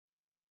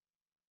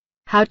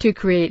How to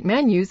create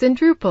menus in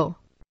Drupal.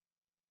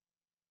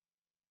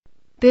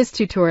 This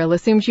tutorial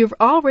assumes you've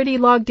already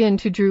logged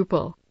into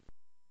Drupal.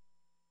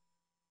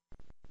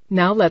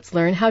 Now let's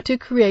learn how to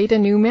create a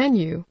new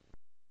menu.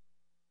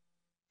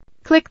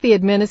 Click the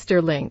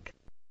Administer link.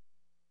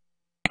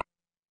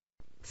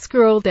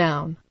 Scroll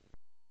down.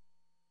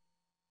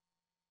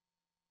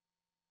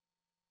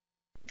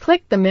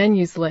 Click the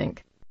Menus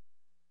link.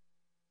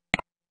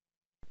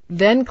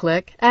 Then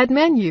click Add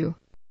Menu.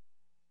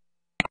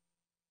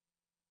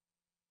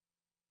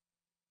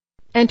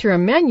 Enter a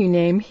menu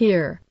name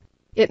here.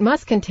 It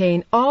must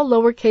contain all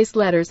lowercase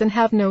letters and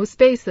have no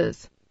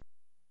spaces.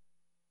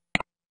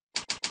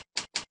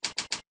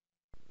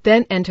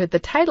 Then enter the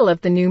title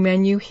of the new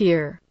menu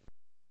here.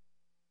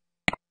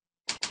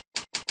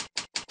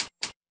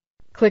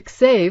 Click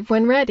Save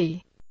when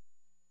ready.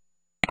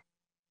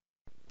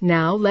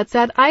 Now let's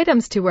add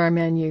items to our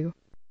menu.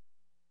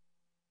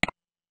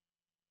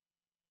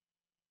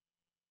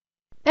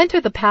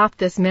 Enter the path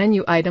this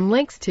menu item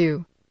links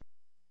to.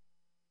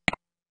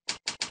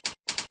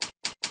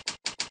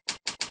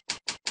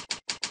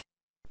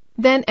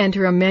 Then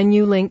enter a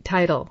menu link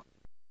title.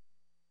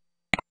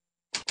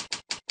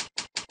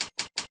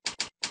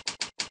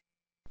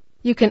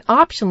 You can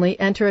optionally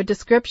enter a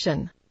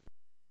description.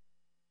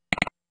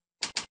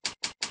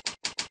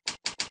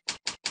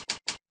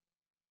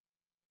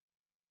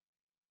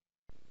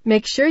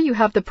 Make sure you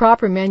have the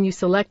proper menu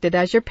selected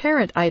as your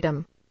parent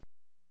item.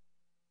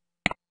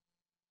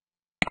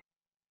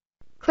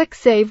 Click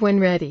Save when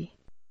ready.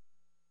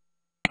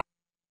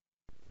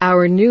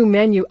 Our new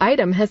menu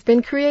item has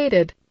been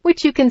created,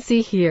 which you can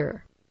see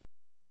here.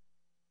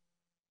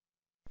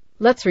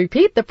 Let's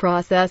repeat the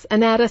process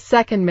and add a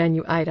second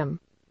menu item.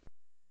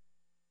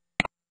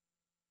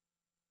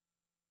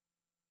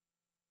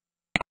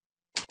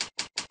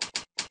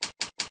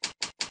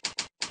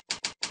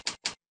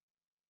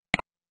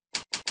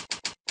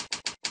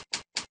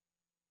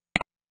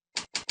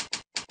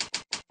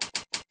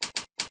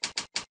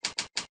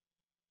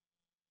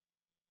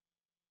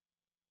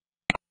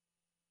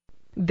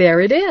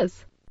 There it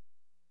is!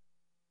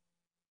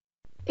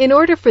 In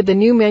order for the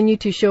new menu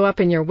to show up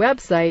in your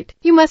website,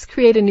 you must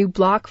create a new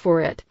block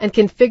for it and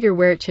configure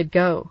where it should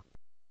go.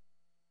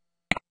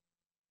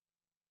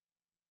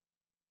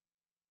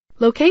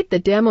 Locate the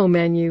demo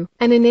menu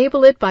and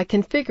enable it by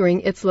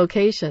configuring its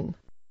location.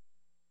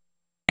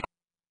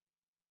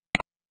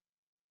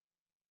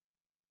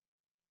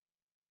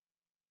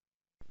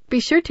 Be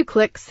sure to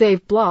click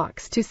Save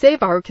Blocks to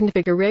save our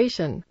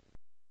configuration.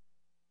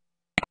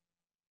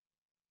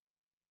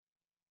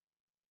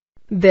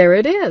 There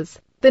it is!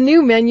 The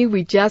new menu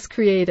we just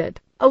created,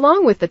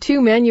 along with the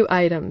two menu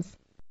items.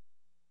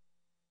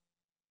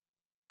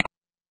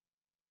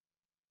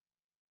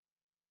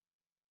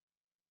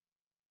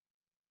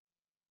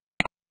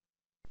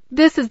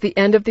 This is the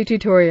end of the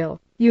tutorial.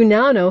 You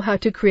now know how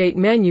to create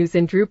menus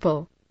in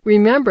Drupal.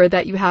 Remember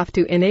that you have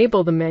to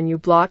enable the menu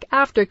block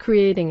after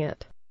creating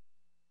it.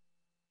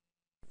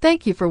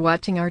 Thank you for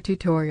watching our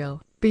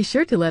tutorial. Be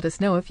sure to let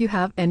us know if you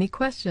have any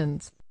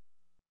questions.